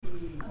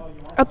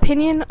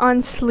Opinion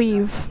on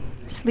sleeve.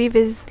 Sleeve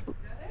is...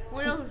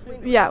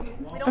 Yeah.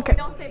 Okay. We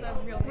don't say the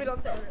real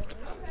name.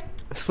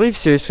 Sleeve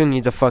seriously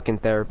needs a fucking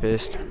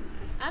therapist.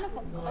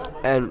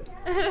 And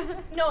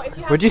No, if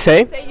you have what'd you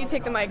say? You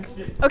take the mic.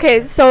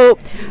 Okay, so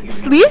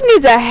Sleeve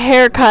needs a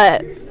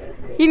haircut.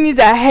 He needs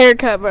a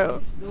haircut,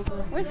 bro.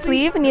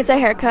 Sleeve needs a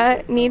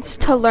haircut, needs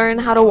to learn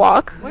how to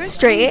walk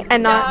straight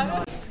and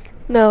not...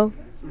 No.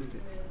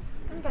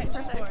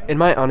 In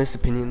my honest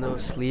opinion, though,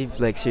 Sleeve,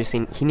 like,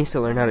 seriously, he needs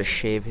to learn how to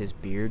shave his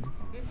beard.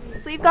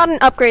 Sleeve got an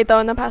upgrade, though,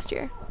 in the past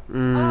year.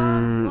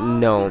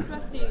 No.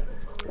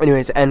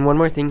 Anyways, and one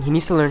more thing, he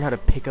needs to learn how to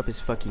pick up his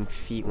fucking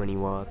feet when he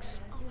walks.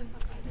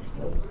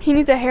 He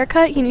needs a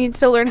haircut. He needs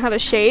to learn how to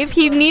shave.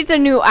 He needs a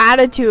new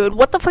attitude.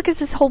 What the fuck is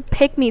this whole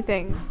pick-me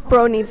thing?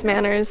 Bro needs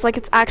manners. Like,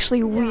 it's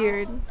actually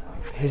weird.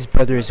 His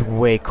brother is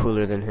way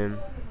cooler than him.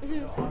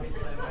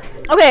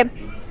 Okay.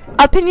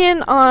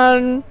 Opinion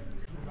on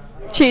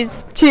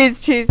cheese.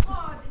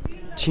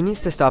 She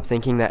needs to stop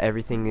thinking that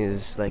everything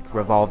is, like,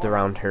 revolved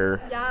around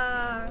her.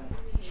 Yeah.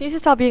 She needs to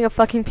stop being a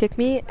fucking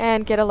pick-me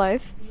and get a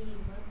life.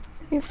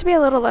 Needs to be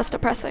a little less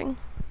depressing.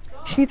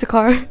 She needs a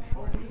car.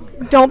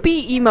 Don't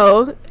be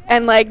emo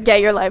and, like,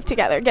 get your life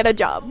together. Get a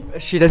job.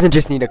 She doesn't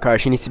just need a car,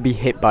 she needs to be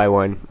hit by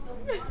one.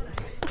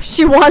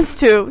 She wants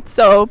to,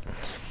 so...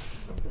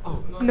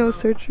 No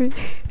surgery.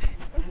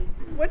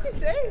 What'd you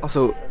say?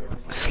 Also,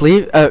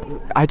 Sleeve,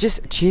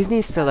 Cheese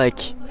needs to, like,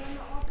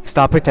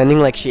 stop pretending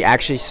like she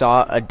actually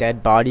saw a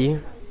dead body,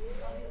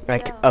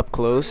 like, up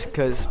close,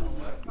 because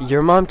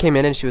your mom came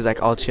in and she was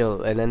like, all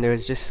chill, and then there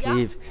was just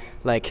Sleeve,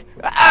 like,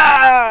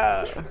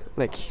 ah!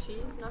 Like,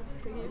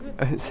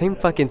 same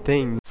fucking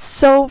thing.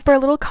 So, for a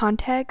little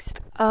context,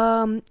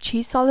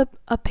 Cheese saw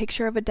a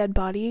picture of a dead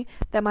body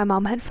that my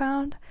mom had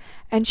found,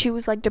 and she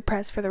was, like,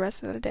 depressed for the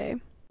rest of the day.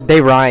 They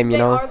rhyme, you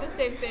know? They are the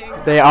same thing.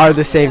 They are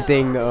the same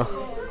thing, though.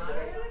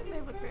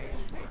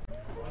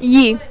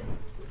 Yee.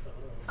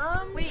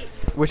 Wait.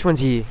 Which one's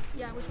he?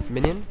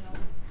 Minion?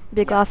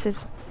 Big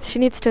glasses. She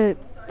needs to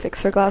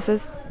fix her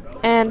glasses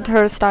and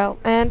her style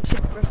and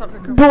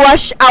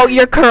Brush out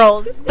your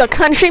curls. The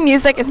country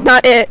music is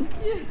not it.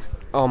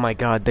 Oh my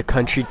god, the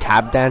country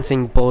tap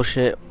dancing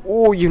bullshit.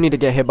 Oh, you need to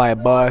get hit by a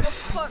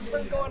bus.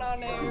 What's going on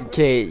there?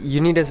 Okay,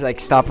 you need to, like,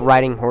 stop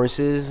riding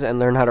horses and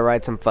learn how to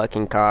ride some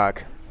fucking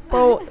cock.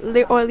 Bro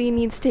literally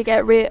needs to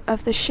get rid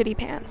of the shitty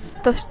pants.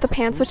 The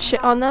pants with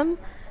shit on them.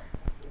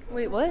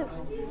 Wait, what?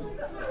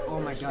 Oh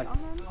my god.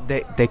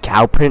 The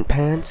cow print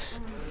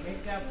pants?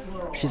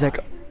 She's like,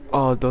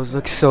 oh, those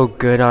look so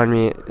good on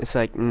me. It's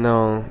like,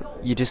 no,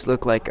 you just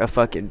look like a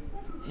fucking...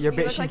 she's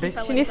basically...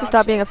 She needs to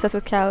stop being obsessed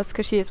with cows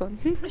because she is one.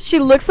 She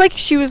looks like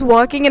she was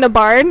walking in a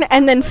barn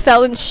and then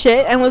fell in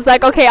shit and was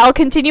like, okay, I'll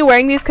continue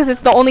wearing these because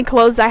it's the only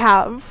clothes I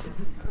have.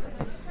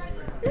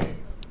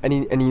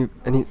 Any...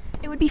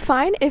 It would be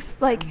fine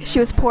if, like, she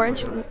was poor and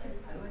she didn't...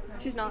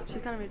 She's not.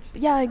 She's kind of rich.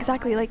 Yeah,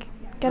 exactly. Like,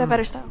 get a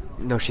better style.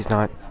 No, she's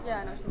not.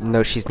 Yeah, I know.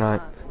 No, she's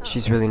not.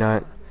 She's really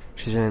not.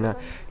 She's really not.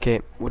 Okay,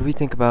 what do we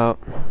think about...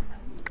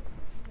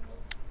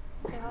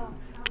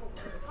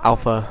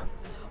 Alpha?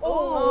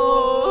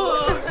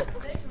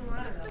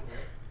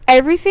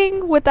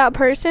 Everything with that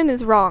person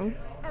is wrong.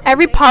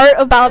 Every part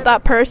about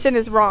that person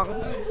is wrong.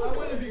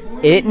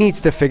 It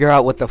needs to figure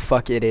out what the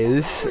fuck it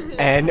is.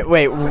 And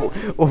wait,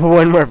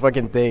 one more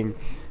fucking thing.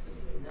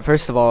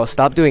 First of all,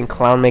 stop doing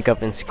clown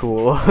makeup in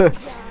school.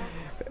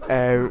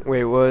 And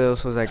wait, what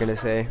else was I gonna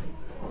say?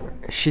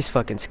 She's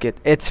fucking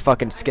it's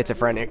fucking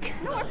schizophrenic.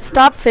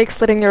 Stop fake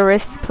slitting your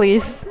wrists,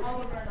 please.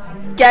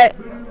 Get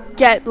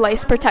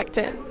lice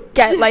protectant.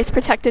 Get lice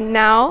protectant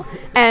now.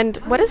 And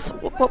what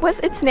was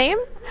its name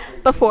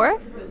before?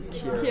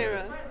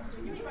 Kira.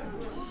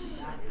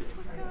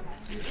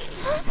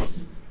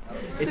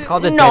 It's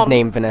called a dead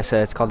name, Vanessa.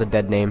 It's called a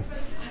dead name.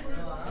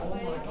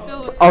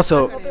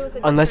 Also,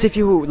 unless if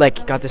you,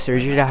 like, got the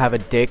surgery to have a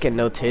dick and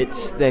no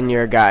tits, then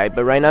you're a guy.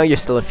 But right now, you're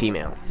still a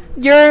female.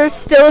 You're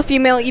still a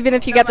female even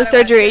if you get the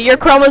surgery. Your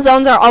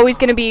chromosomes are always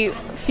going to be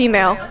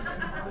female.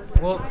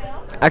 Well,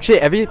 actually,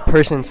 every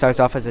person starts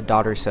off as a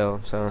daughter,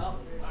 so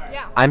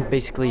I'm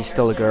basically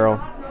still a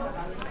girl.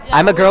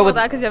 I'm a girl with...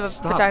 that because you have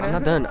a vagina. I'm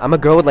not done. I'm a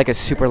girl with, like, a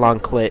super long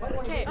clit.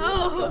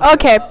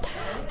 Okay.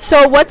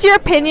 So, what's your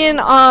opinion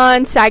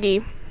on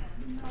saggy?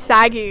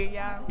 Saggy,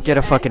 yeah. Get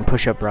a fucking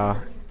push-up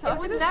bra. It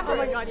was never. Oh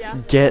my god, yeah.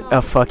 Get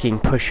a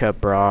fucking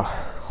push-up bra.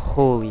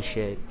 Holy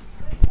shit.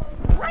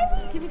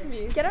 Give it to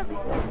me. Get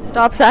a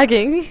Stop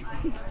sagging.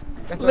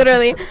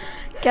 literally.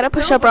 Get a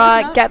push-up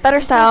bra. Get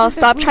better style.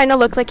 Stop trying to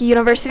look like a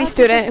university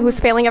student who's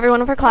failing every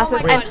one of her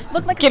classes. And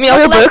look like Give me all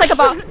your look books. like a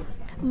boss.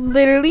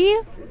 Literally,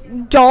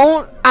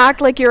 don't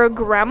act like you're a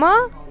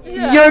grandma.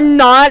 Yeah. You're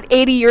not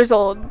 80 years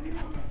old.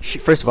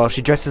 First of all,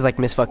 she dresses like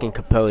Miss fucking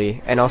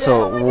Capelli. And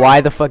also,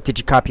 why the fuck did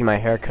you copy my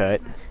haircut?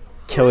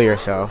 Kill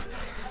yourself.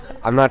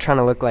 I'm not trying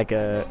to look like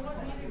a...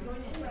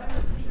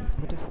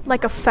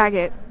 Like a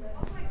faggot.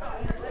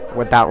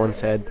 What that one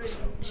said.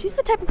 She's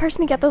the type of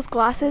person to get those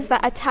glasses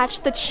that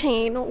attach the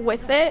chain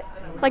with it.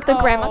 Like the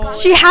grandma.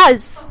 She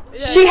has.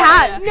 She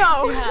had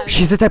no.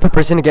 She's the type of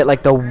person to get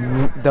like the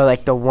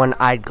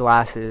one-eyed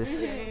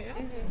glasses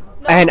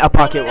and a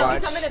pocket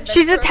watch.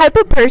 She's the type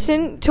of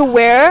person to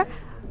wear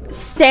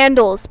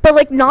sandals, but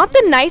like not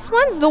the nice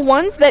ones, the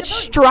ones that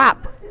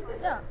strap.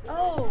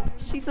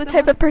 She's the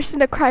type of person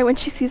to cry when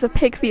she sees a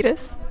pig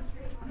fetus.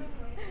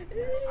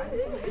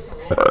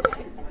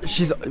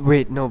 She's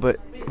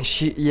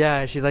she's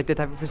like the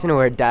type of person to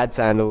wear dad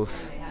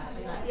sandals.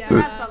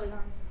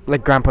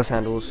 Like grandpa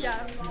sandals.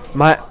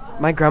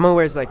 My grandma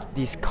wears like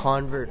these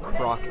Converse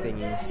Croc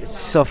thingies. It's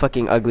so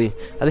fucking ugly.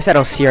 At least I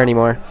don't see her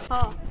anymore.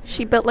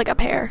 She built like a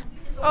pear.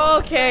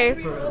 Okay.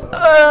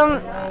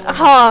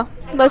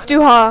 Let's do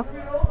No,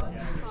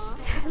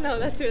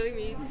 that's really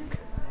mean.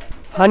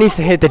 Ha needs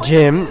to hit the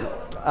gym.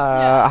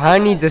 Ha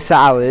needs a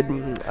salad.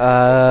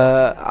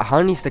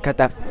 Ha needs to cut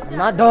that. I'm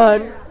not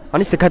done. Ha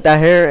needs to cut that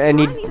hair and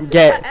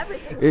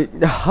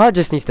Ha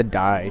just needs to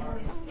die.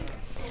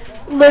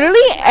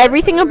 Literally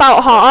everything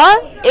about Ha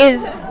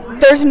is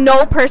there's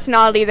no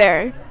personality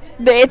there.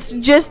 It's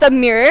just a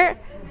mirror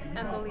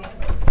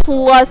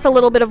plus a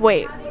little bit of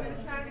weight.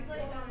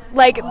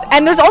 Like,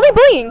 and there's only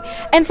bullying.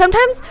 And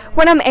sometimes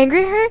when I'm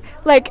angry at her,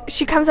 like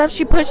she comes up,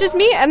 she pushes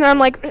me, and then I'm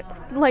like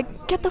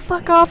get the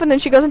fuck off, and then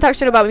she goes and talks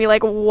shit about me.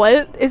 Like,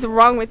 what is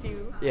wrong with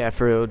you? Yeah,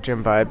 for real,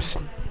 gym vibes.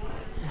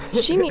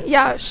 She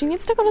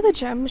needs to go to the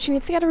gym. She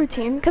needs to get a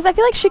routine because I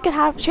feel like she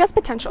has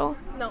potential.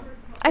 No.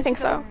 I think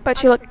so, but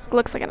she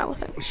looks like an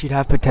elephant. She'd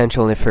have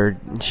potential if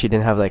she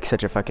didn't have like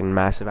such a fucking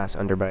massive ass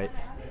underbite.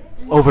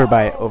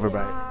 Overbite.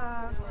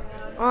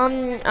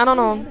 I don't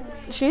know.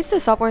 She needs to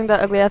stop wearing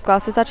the ugly ass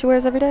glasses that she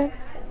wears every day.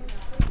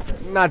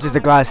 Not just the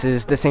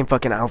glasses, the same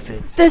fucking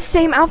outfits. The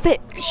same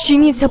outfit. She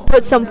needs to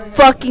put some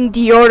fucking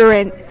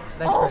deodorant.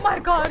 Oh my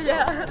god,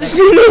 yeah.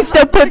 She needs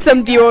to put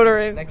some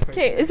deodorant.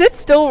 Okay, is it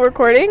still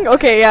recording?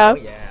 Okay, yeah.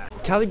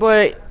 Cali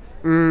boy,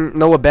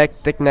 Noah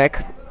Beck, thick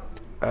neck.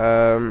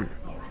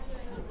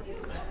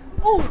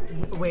 Oh,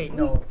 wait,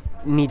 no.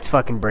 Needs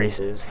fucking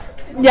braces.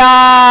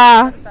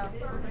 Yeah.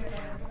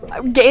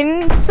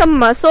 Gain some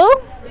muscle.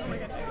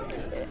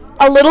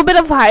 A little bit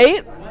of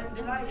height.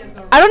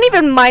 I don't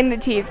even mind the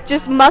teeth.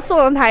 Just muscle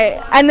and height.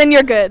 And then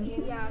you're good.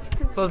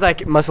 So it's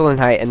like muscle and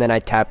height, and then I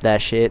tap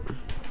that shit.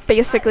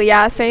 Basically,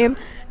 yeah, same.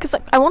 Because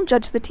like, I won't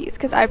judge the teeth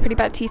because I have pretty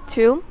bad teeth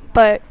too.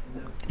 But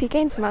if he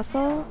gains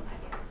muscle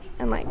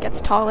and like gets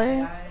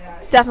taller,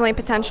 definitely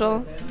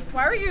potential.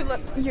 Why were you're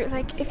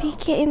like, if he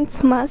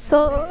gains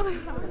muscle,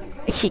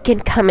 he can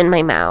come in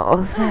my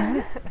mouth.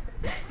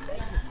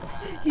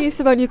 He needs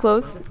to buy new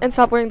clothes and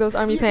stop wearing those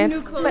army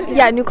pants.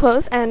 New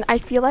clothes. And I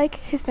feel like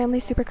his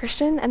family's super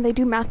Christian and they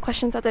do math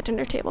questions at the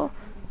dinner table.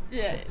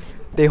 Yeah.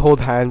 They hold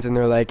hands and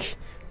they're like,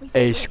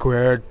 A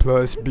squared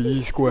plus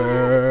B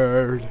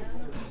squared.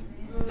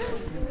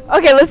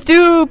 Okay, let's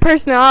do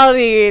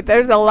personality.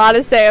 There's a lot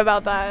to say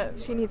about that.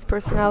 She needs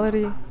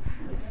personality.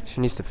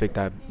 She needs to fix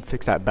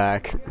that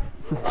back.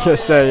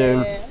 Just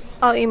saying.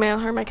 I'll email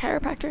her my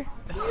chiropractor.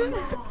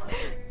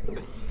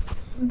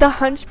 The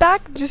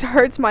hunchback just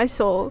hurts my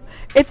soul.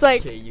 It's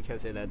like Okay, you can't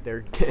say that.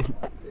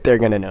 They're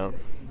gonna know.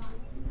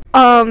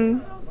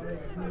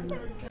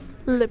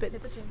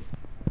 lipids.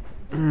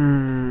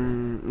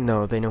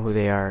 No, they know who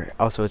they are.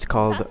 Also, it's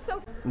called.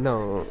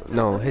 No.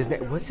 His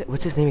name.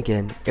 What's his name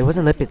again? It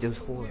wasn't lipids. It was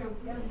whore.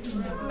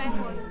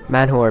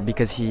 Man-whore,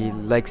 because he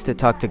likes to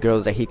talk to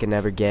girls that he can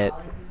never get.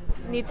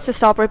 Needs to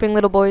stop raping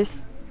little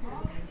boys.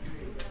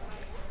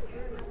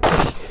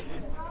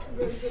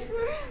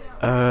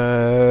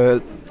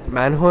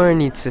 Man-whore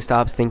needs to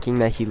stop thinking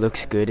that he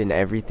looks good in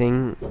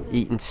everything,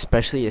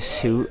 especially a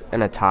suit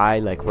and a tie.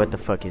 Like, what the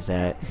fuck is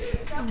that?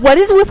 What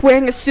is with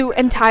wearing a suit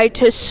and tie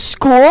to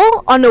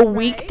school on a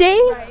weekday?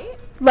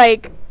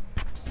 Like,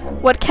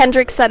 what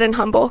Kendrick said in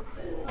Humble.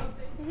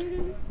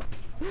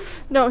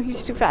 No,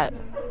 he's too fat.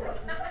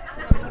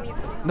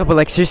 No, but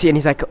like seriously, and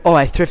he's like, oh,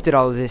 I thrifted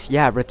all of this.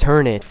 Yeah,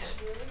 return it.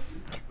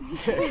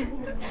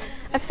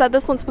 I've said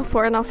this once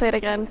before and I'll say it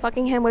again.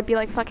 Fucking him would be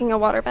like fucking a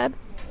waterbed.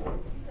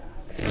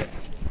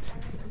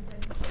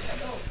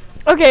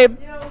 Okay,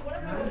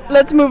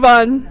 let's move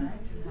on.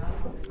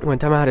 One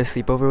time I had a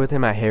sleepover with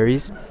him at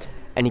Harry's,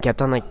 and he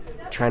kept on like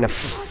trying to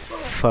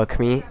fuck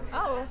me.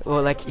 Oh.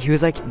 Well, like he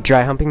was like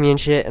dry humping me and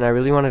shit, and I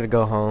really wanted to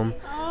go home.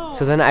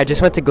 So then I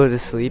just went to go to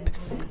sleep,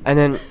 and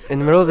then in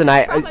the middle of the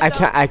night,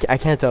 I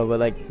can't tell, but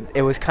like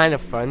it was kind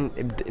of fun.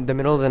 In the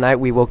middle of the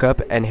night, we woke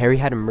up and Harry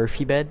had a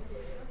Murphy bed.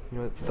 You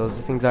know what those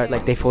things are?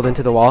 Like they fold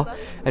into the wall,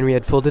 and we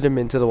had folded him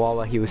into the wall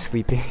while he was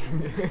sleeping.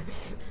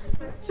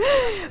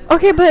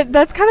 Okay, but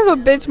that's kind of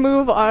a bitch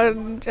move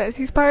on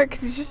Jesse's part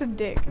because he's just a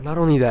dick. Not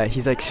only that,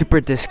 he's like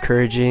super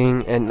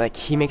discouraging, and like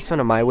he makes fun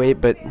of my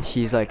weight, but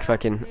he's like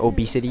fucking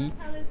obesity.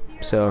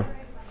 So,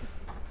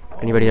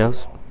 anybody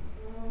else?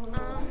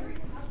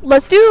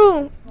 Let's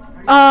do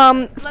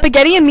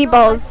spaghetti and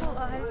meatballs.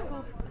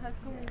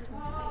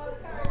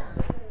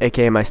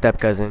 AKA my step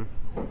cousin.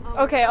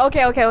 Okay.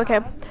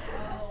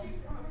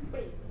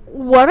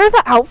 What are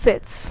the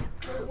outfits?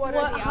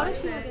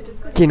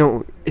 You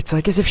know, it's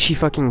like as if she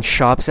fucking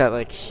shops at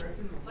like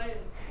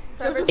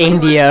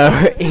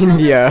India.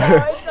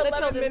 the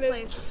children's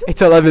place.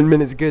 It's 11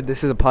 minutes. Good.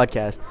 This is a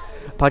podcast.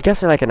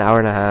 Podcasts are like an hour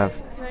and a half.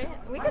 Right?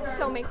 We could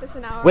so make this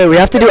an hour. Wait, we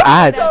have to do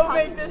ads.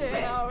 Make this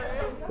an hour.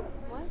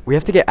 We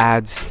have to get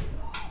ads.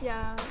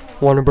 Yeah.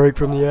 Want a break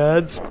from the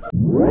ads?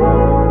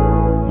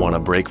 Want a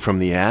break from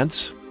the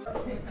ads?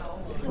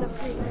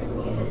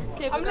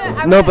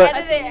 No,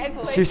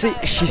 but seriously,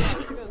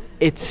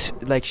 it's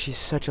like she's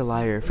such a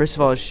liar. First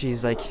of all,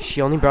 she's like,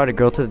 she only brought a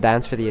girl to the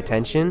dance for the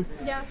attention.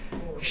 Yeah.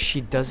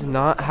 She does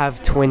not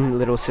have twin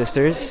little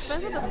sisters.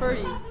 Friends with the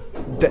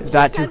furries.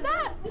 That too.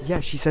 Yeah,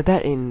 she said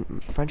that in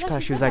French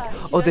class. She was like,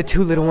 oh, the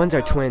two little ones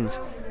are twins.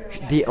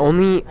 The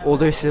only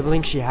older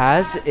sibling she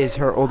has is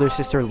her older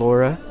sister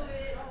Laura,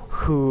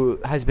 who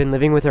has been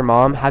living with her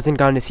mom, hasn't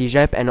gone to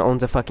CJEP, and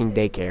owns a fucking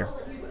daycare.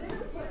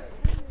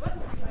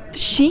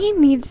 She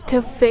needs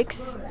to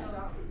fix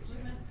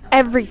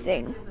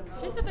everything.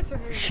 She needs to fix her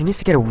hair. She needs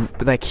to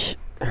get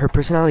her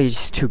personality is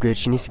just too good.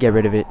 She needs to get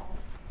rid of it.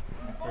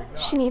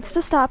 She needs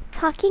to stop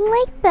talking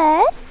like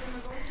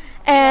this.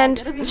 And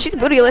she's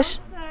bootylicious.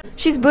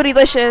 She's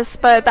bootylicious,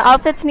 but the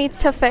outfits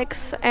needs to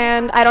fix.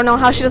 And I don't know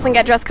how she doesn't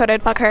get dress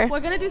coded. Fuck her. We're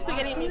gonna do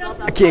spaghetti and meatballs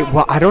after. Okay,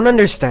 what I don't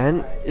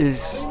understand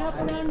is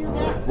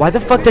why the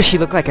fuck does she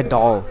look like a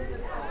doll?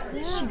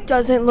 She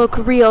doesn't look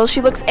real.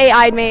 She looks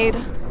AI made.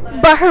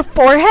 But her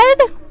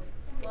forehead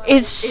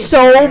is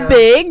so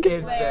big.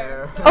 It's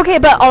there. Okay,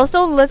 but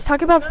also let's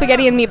talk about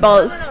spaghetti and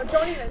meatballs.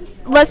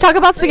 Let's talk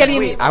about spaghetti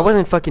and Wait, meatballs. I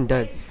wasn't fucking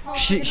done.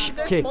 She's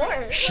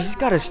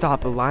gotta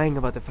stop lying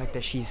about the fact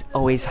that she's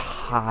always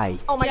high.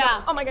 Oh my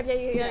god. Oh my god.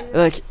 Yeah.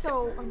 Like,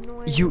 So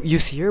annoying. you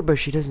see her, but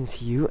she doesn't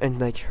see you,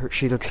 and like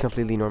she looks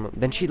completely normal.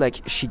 Then she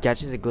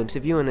catches a glimpse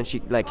of you, and then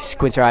she like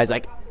squints her eyes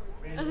like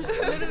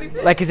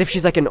as if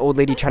she's like an old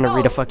lady trying to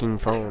read a fucking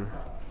phone.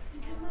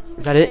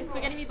 Is that it?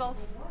 Spaghetti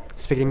meatballs.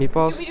 Spaghetti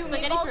meatballs? We do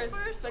spaghetti first.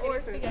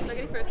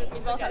 Spaghetti first because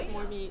meatballs has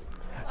more meat.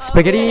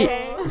 Spaghetti.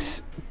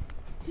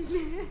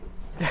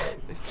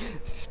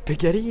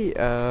 Spaghetti.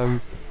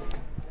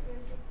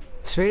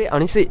 Spaghetti.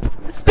 Honestly,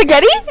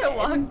 Spaghetti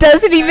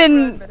doesn't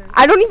even.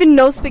 I don't even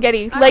know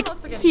spaghetti. Like know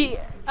spaghetti.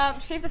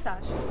 Shave the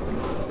sash.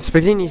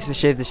 Spaghetti needs to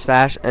shave the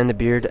stash and the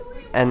beard,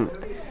 and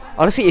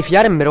honestly, if you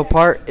had a middle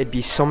part, it'd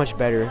be so much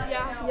better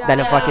than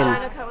a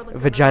fucking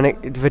vagina.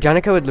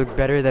 Vaginica would look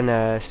better than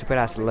a stupid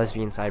ass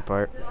lesbian side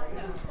part.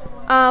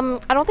 I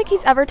don't think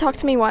he's ever talked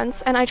to me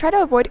once, and I try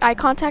to avoid eye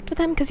contact with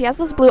him because he has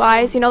those blue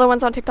eyes. You know the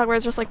ones on TikTok where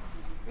it's just like,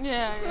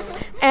 Yeah.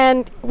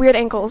 and weird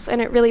ankles,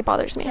 and it really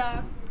bothers me.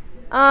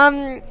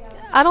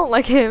 I don't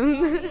like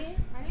him.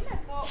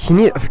 He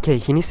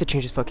needs to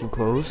change his fucking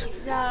clothes.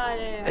 Yeah.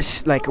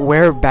 It's like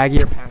wear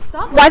baggier pants.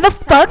 why the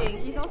fuck?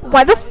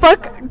 Why the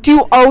fuck do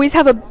you always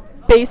have a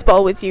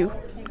baseball with you?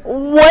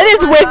 What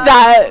is with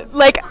that?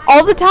 Like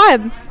all the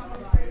time.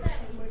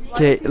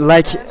 Okay,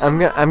 like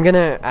I'm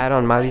gonna add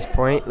on Miley's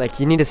point. Like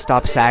you need to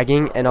stop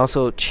sagging and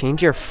also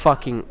change your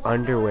fucking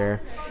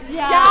underwear.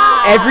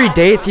 Yeah. Every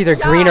day it's either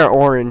green or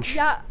orange.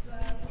 Yeah.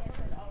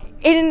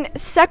 In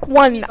Sec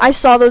 1, I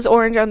saw those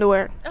orange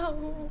underwear.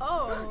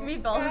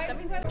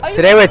 Meatballs.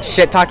 Today with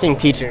shit talking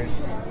teachers.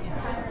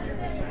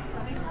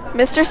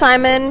 Mr.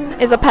 Simon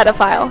is a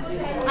pedophile.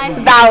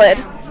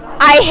 Valid.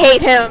 I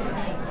hate him.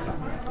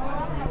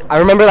 I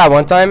remember that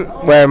one time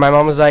where my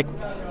mom was like,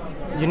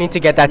 you need to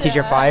get that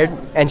teacher fired,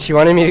 and she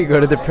wanted me to go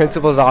to the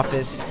principal's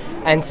office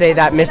and say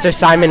that Mr.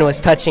 Simon was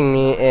touching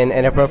me in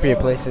inappropriate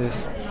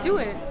places. Do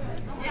it.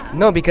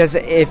 No, because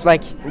if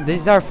like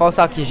these are false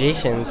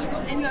accusations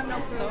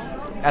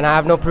and I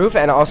have no proof,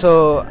 and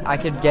also I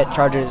could get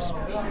charges.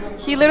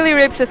 He literally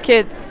rapes his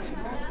kids.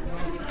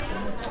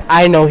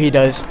 I know he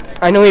does.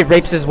 I know he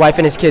rapes his wife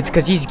and his kids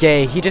because he's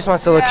gay. He just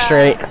wants to look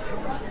straight.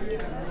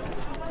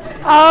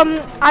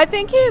 I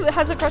think he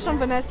has a crush on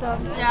Vanessa.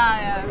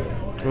 Yeah.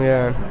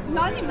 Yeah.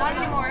 Not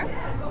anymore.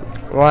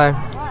 Why?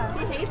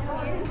 He hates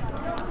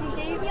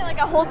me. He gave me like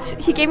a whole.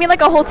 He gave me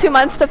like a whole 2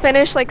 months to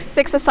finish like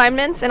 6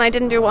 assignments, and I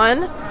didn't do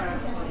one.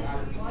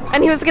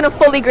 And he was gonna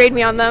fully grade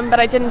me on them, but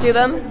I didn't do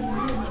them.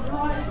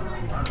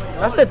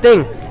 That's the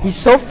thing. He's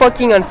so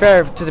fucking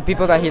unfair to the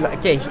people that he like.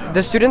 Okay,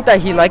 the student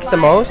that he likes the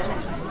most,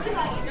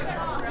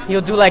 he'll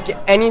do like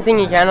anything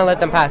he can to let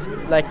them pass.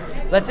 Like,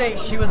 let's say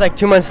she was like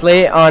 2 months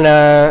late on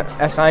a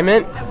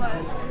assignment.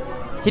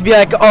 He'd be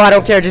like, oh, I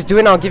don't care, just do it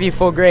and I'll give you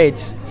full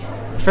grades.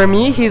 For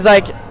me, he's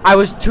like, I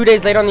was 2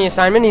 days late on the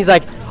assignment. He's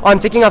like, oh, I'm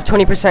taking off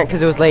 20%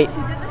 because it was late.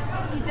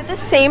 He did the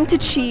same to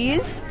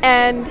Cheese,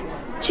 and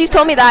Cheese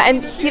told me that,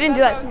 and he didn't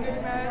do that to me.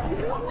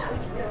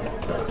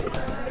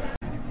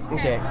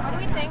 Okay. What do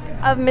we think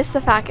of Miss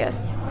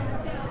Safakis?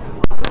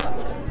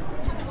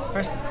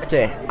 First,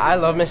 okay, I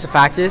love Miss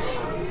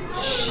Safakis.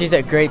 She's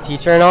a great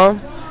teacher and all.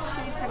 She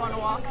needs to go on a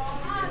walk. A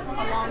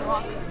long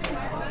walk.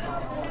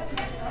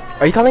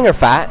 Are you calling her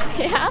fat?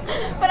 Yeah,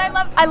 but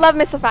I love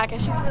Miss Safakis.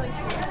 She's really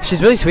sweet.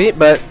 She's really sweet,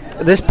 but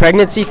this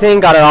pregnancy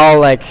thing got her all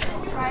like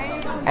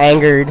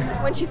angered.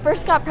 When she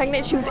first got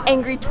pregnant, she was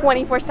angry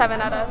 24/7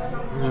 at us.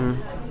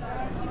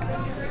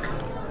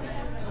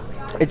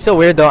 It's so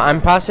weird though.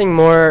 I'm passing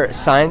more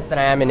science than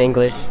I am in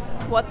English.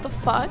 What the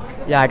fuck?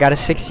 Yeah, I got a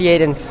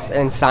 68 in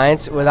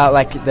science without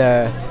like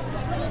the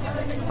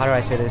how do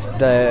I say this?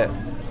 The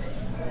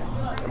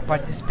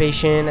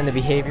participation and the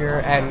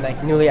behavior and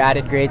like newly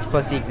added grades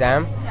plus the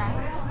exam.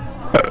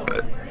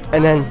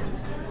 And then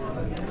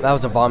that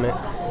was a vomit.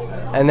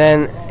 And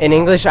then in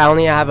English, I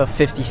only have a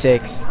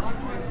 56.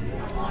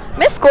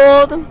 Miss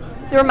Gold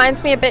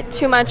reminds me a bit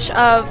too much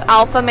of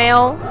alpha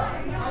male.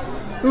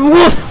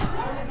 Woof.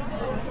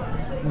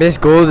 Miss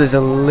Gold is a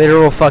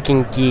literal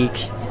fucking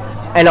geek.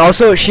 And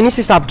also, she needs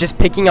to stop just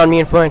picking on me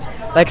in Florence.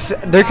 Like,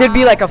 there could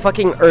be like a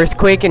fucking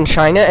earthquake in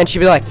China, and she'd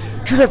be like,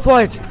 Judith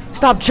Florence,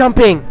 stop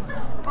jumping.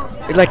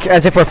 Like,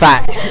 as if we're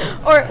fat.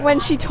 Or when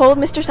she told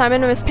Mr.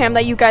 Simon and Miss Pam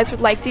that you guys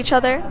liked each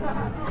other,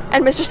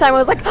 and Mr. Simon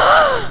was like,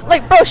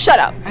 like, bro, shut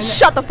up.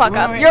 Shut the fuck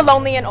up. You're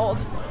lonely and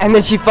old. And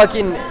then she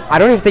fucking, I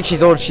don't even think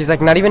she's old. She's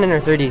like not even in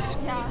her 30s.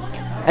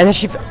 And then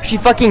she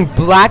fucking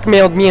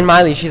blackmailed me and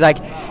Miley. She's like,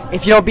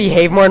 if you don't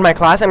behave more in my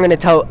class, I'm going to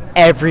tell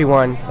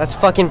everyone. That's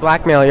fucking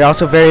blackmail. You're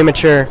also very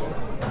mature.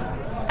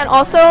 And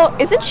also,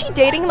 isn't she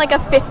dating like a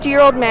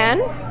 50-year-old man?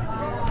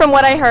 From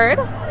what I heard.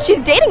 She's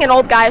dating an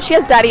old guy. She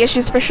has daddy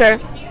issues for sure.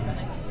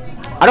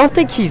 I don't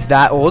think he's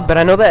that old, but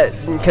I know that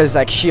because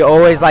like she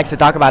always likes to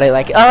talk about it,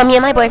 like, oh, me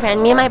and my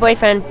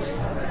boyfriend.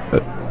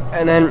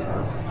 And then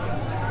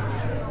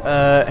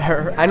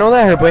I know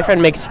that her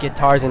boyfriend makes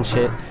guitars and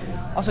shit.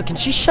 Also, can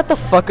she shut the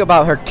fuck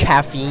about her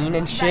caffeine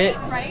and shit?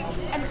 Right?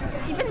 And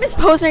even Miss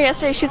Posner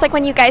yesterday, she's like,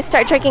 when you guys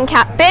start drinking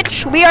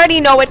bitch, we already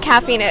know what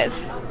caffeine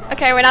is.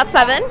 Okay, we're not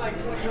 7.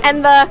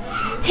 And the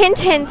hint,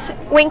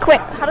 wink,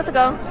 wink. How does it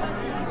go?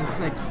 It's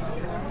like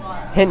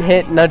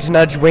hint, nudge,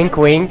 nudge, wink,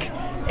 wink.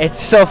 It's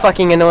so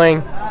fucking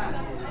annoying.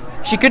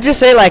 She could just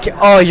say like,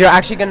 oh, you're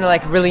actually gonna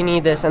like really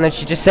need this, and then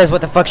she just says what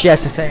the fuck she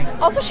has to say.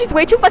 Also, she's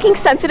way too fucking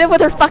sensitive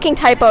with her fucking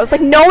typos.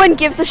 Like, no one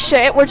gives a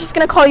shit. We're just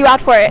gonna call you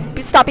out for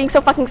it. Stop being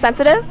so fucking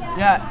sensitive.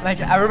 Yeah, like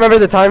I remember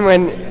the time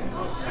when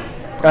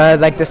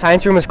like the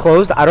science room was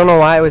closed. I don't know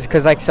why. It was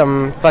because like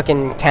some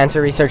fucking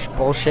cancer research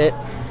bullshit.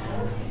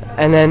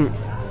 And then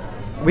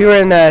we were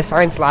in the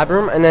science lab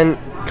room, and then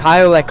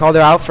Kyle like called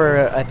her out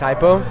for a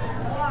typo.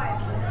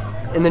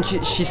 And then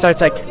she starts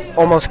like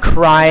almost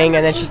crying,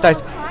 and then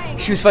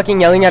she was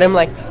fucking yelling at him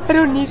like, I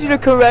don't need you to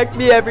correct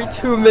me every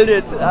 2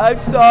 minutes. I'm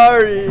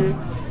sorry.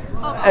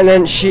 And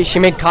then she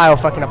made Kyle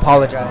fucking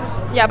apologize.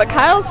 Yeah, but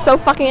Kyle's so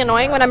fucking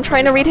annoying when I'm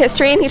trying to read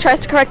history and he tries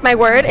to correct my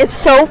word. It's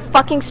so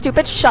fucking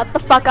stupid. Shut the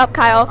fuck up,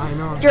 Kyle. I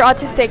know. You're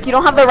autistic. You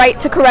don't have the right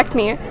to correct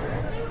me.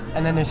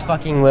 And then there's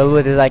fucking Will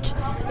with his like,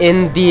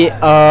 in the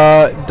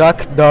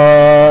duck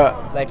the,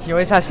 like he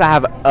always has to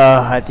have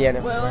at the end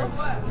of his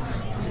words.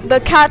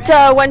 The cat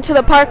went to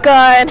the park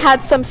and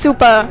had some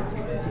soupa.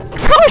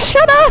 Bro,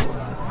 shut up.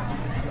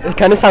 It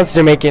kind of sounds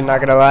Jamaican, not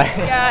gonna lie.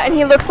 Yeah, and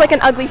he looks like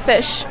an ugly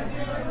fish.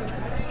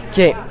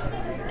 Okay.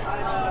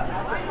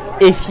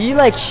 If he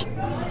like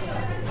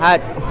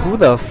had who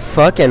the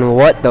fuck and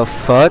what the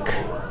fuck?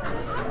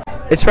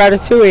 It's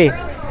Ratatouille.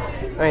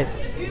 Nice.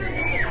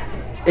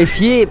 If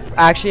he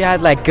actually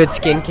had like good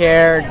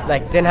skincare,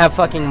 like didn't have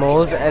fucking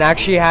moles, and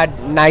actually had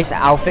nice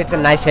outfits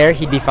and nice hair,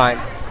 he'd be fine.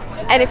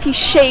 And if he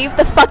shaved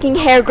the fucking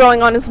hair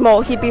growing on his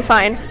mole, he'd be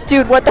fine.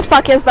 Dude, what the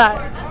fuck is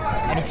that?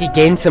 And if he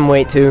gained some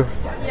weight too.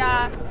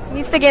 Yeah,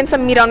 needs to gain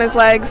some meat on his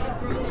legs.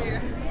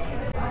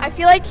 I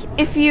feel like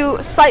if you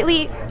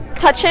slightly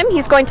touch him,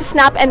 he's going to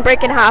snap and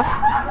break in half.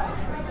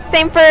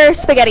 Same for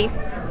spaghetti.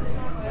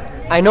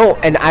 I know,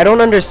 and I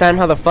don't understand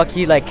how the fuck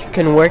he like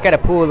can work at a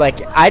pool. Like,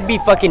 I'd be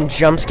fucking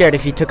jump scared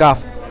if he took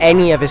off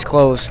any of his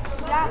clothes.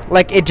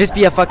 Like, it'd just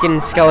be a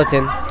fucking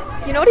skeleton.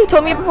 You know what he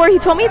told me before? He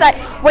told me that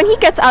when he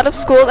gets out of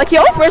school, like he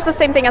always wears the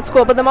same thing at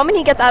school, but the moment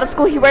he gets out of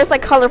school, he wears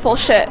like colorful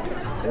shit.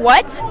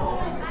 What?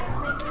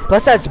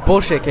 Plus, that's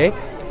bullshit, okay?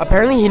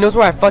 Apparently, he knows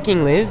where I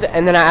fucking live,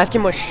 and then I ask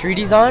him what street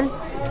he's on,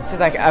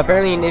 because like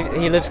apparently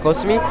he lives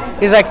close to me.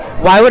 He's like,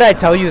 why would I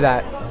tell you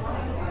that?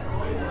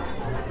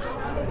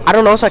 I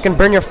don't know, so I can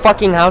burn your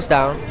fucking house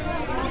down.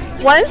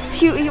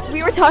 Once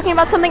we were talking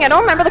about something, I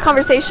don't remember the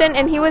conversation,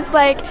 and he was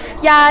like,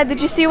 yeah, did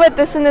you see what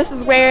this and this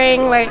is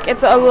wearing? Like,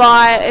 it's a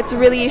lot, it's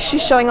really,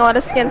 she's showing a lot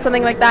of skin,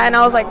 something like that. And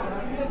I was like,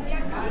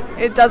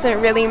 it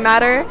doesn't really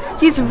matter.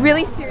 He's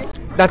really serious.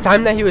 That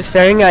time that he was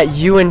staring at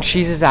you and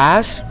Cheese's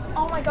ass?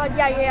 Oh my god,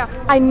 yeah.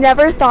 I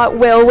never thought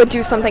Will would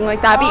do something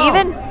like that, but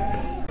even,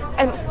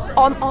 and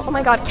oh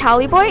my god,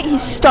 Cali boy,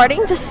 he's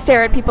starting to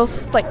stare at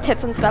people's like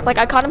tits and stuff. Like,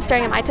 I caught him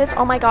staring at my tits,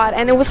 oh my god,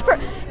 and it was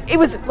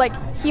like,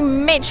 he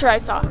made sure I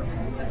saw.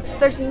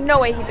 There's no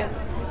way he didn't.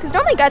 Because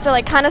normally guys are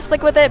like kind of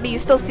slick with it, but you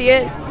still see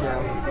it.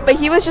 Yeah. But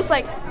he was just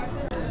like...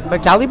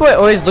 But Cali boy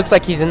always looks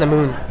like he's in the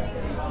moon.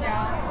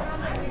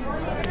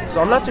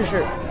 So I'm not too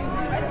sure.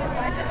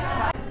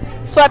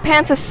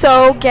 Sweatpants is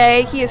so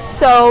gay. He is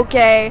so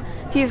gay.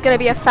 He's gonna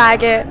be a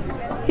faggot.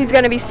 He's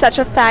gonna be such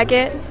a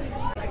faggot.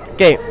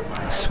 Okay,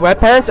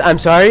 Sweatpants, I'm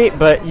sorry,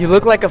 but you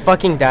look like a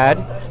fucking dad.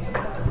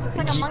 Looks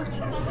like a monkey.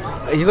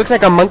 He looks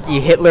like a monkey,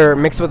 Hitler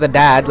mixed with a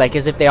dad, like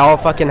as if they all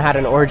fucking had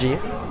an orgy.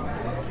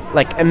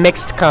 Like a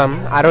mixed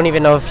cum. I don't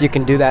even know if you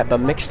can do that, but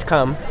mixed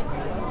cum. He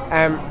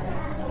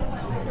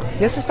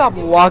has to stop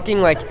walking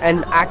like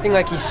and acting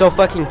like he's so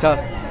fucking tough.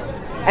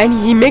 And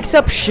he makes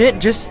up shit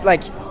just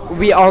like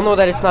we all know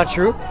that it's not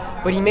true,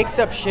 but he makes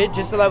up shit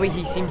just so that way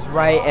he seems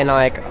right and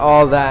like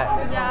all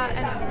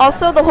that.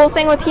 Also, the whole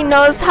thing with he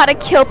knows how to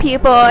kill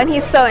people and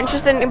he's so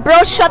interested in.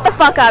 Bro, shut the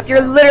fuck up.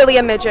 You're literally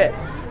a midget.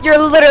 You're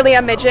literally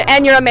a midget,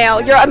 and you're a male.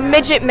 You're a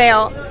midget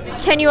male.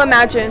 Can you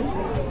imagine?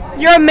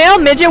 You're a male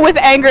midget with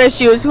anger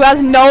issues who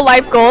has no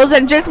life goals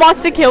and just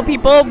wants to kill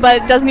people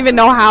but doesn't even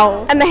know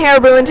how. And the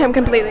hair ruined him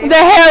completely. The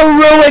hair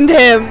ruined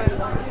him.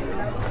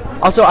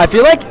 Also, I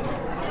feel like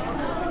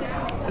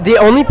the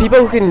only people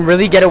who can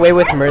really get away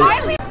with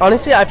murder.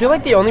 Honestly, I feel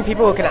like the only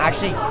people who can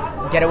actually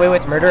get away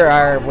with murder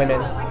are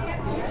women.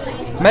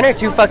 Men are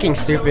too fucking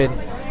stupid.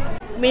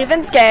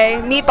 Leavin's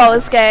gay. Meatball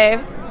is gay.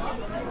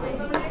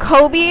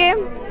 Kobe.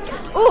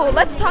 Ooh,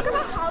 let's talk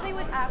about how they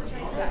would act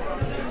during sex.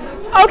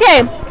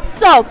 Okay,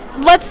 so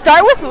let's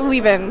start with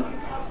Levin.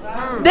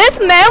 This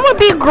man would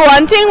be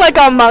grunting like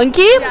a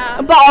monkey,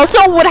 but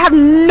also would have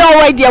no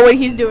idea what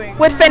he's doing.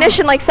 Would finish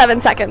in like 7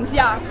 seconds.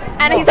 Yeah.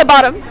 And he's a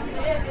bottom.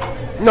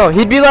 No,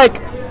 he'd be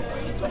like,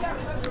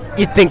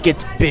 "You think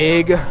it's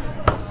big?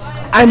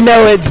 I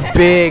know it's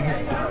big.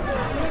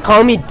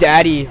 Call me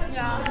daddy."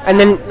 And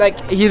then like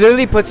he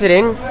literally puts it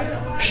in,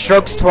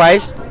 strokes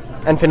twice,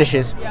 and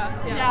finishes.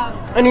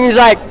 And he's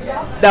like,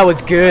 "That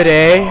was good,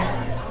 eh?"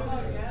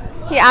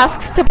 He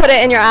asks to put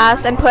it in your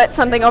ass and put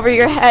something over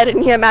your head,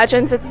 and he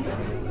imagines it's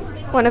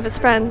one of his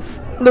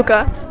friends,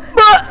 Luca.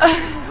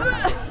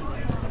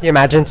 He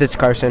imagines it's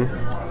Carson.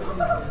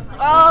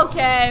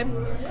 Okay,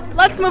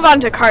 let's move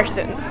on to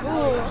Carson.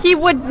 He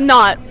would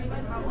not.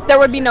 There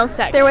would be no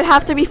sex. There would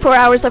have to be 4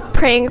 hours of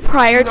praying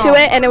prior to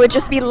it, and it would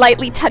just be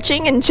lightly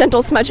touching and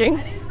gentle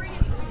smudging.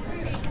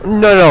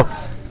 No.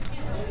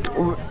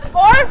 Or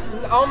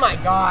Oh my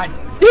god.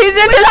 he's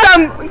into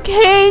some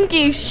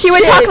kinky shit. He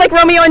would talk like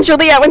Romeo and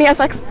Juliet when he has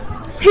sex.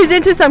 He's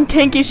into some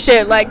kinky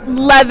shit, like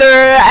leather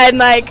and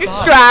like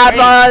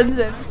strap-ons.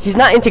 And He's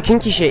not into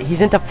kinky shit.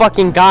 He's into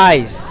fucking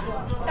guys.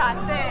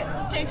 That's it.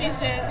 kinky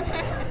shit.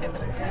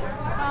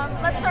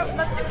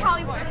 Let's do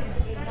Cali Boy.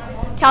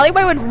 Cali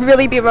Boy would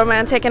really be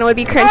romantic and it would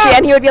be cringy,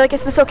 and he would be like,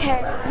 "Is this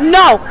okay?"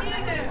 No.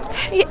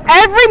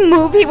 Every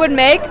move he would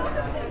make,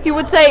 he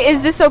would say,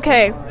 "Is this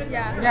okay?"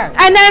 Yeah.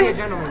 And then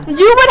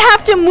you would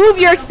have to move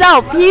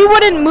yourself. He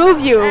wouldn't move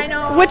you, I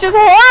know. which is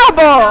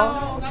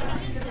horrible.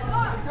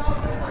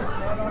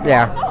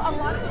 Yeah. A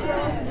lot of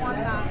girls want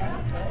that.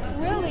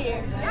 Really?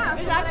 Yeah.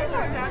 Is that just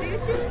our daddy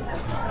issues?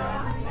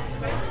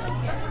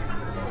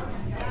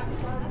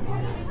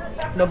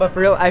 No, but for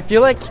real, I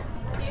feel like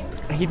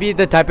he'd be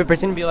the type of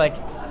person to be like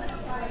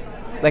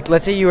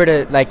let's say you were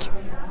to like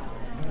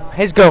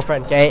his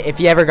girlfriend, okay, if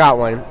he ever got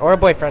one, or a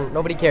boyfriend,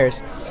 nobody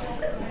cares.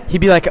 He'd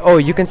be like, "Oh,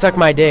 you can suck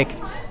my dick,"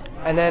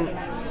 and then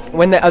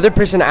when the other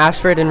person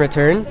asked for it in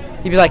return,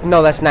 he'd be like,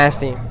 "No, that's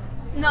nasty."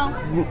 No.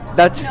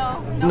 That's He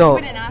no,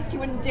 wouldn't ask. He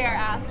wouldn't dare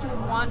ask. He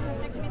would want his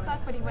dick to be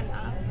sucked, but he wouldn't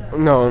ask.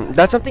 no.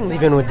 That's something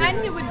Levin would do.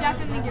 And he would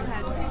definitely give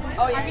head.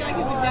 Oh, yeah. I feel like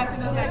he would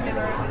definitely give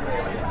head.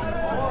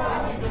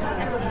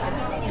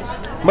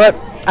 But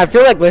I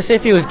feel like, let's say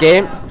if he was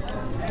gay,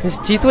 his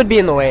teeth would be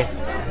in the way.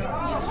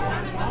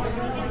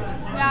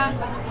 Yeah.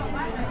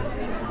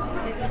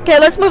 Okay,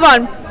 let's move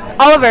on.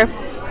 Oliver.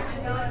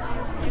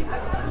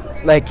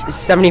 Like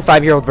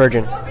 75-year-old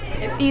virgin.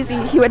 It's easy.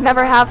 He would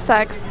never have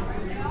sex.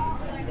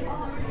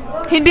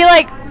 He'd be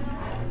like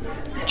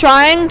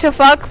trying to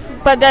fuck,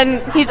 but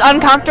then he's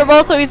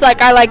uncomfortable, so he's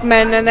like, "I like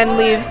men," and then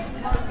leaves.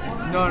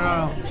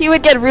 No. He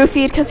would get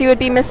roofied because he would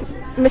be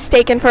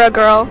mistaken for a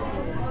girl.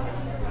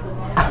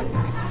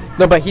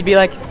 No, but he'd be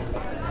like,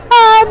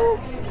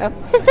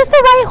 Is this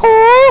the right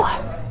hole?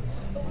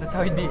 that's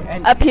how he'd be.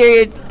 And A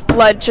period,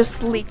 blood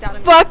just leaked out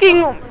of him.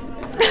 Fucking.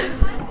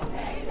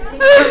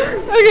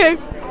 Okay.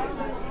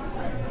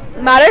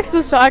 Maddox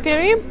was talking to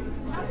me.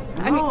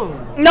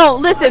 No,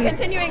 listen.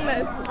 Continuing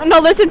this. No,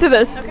 listen to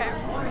this. Okay.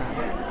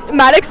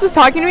 Maddox was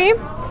talking to me,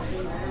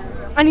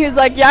 and he was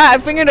like, "Yeah, I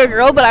fingered a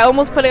girl, but I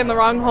almost put it in the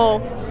wrong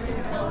hole."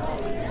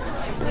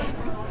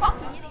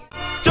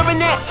 Jump in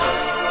that,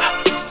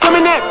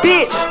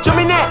 bitch. Jump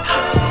in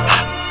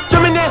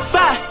that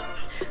fire.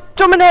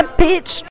 Jump in that bitch.